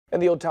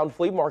And the Old Town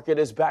Flea Market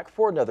is back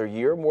for another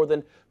year. More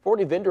than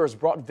 40 vendors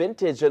brought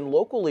vintage and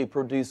locally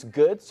produced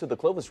goods to the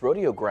Clovis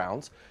Rodeo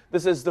Grounds.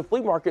 This is the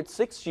flea market's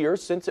 6th year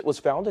since it was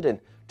founded in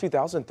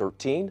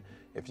 2013.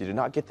 If you did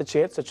not get the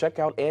chance to check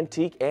out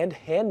antique and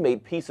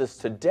handmade pieces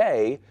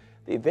today,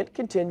 the event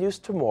continues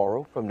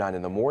tomorrow from 9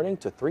 in the morning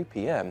to 3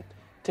 p.m.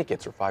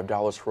 Tickets are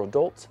 $5 for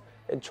adults,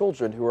 and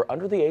children who are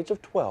under the age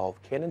of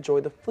 12 can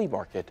enjoy the flea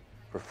market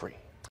for free.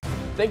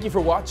 Thank you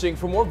for watching.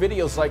 For more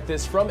videos like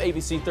this from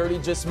ABC 30,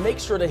 just make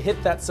sure to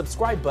hit that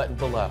subscribe button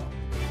below.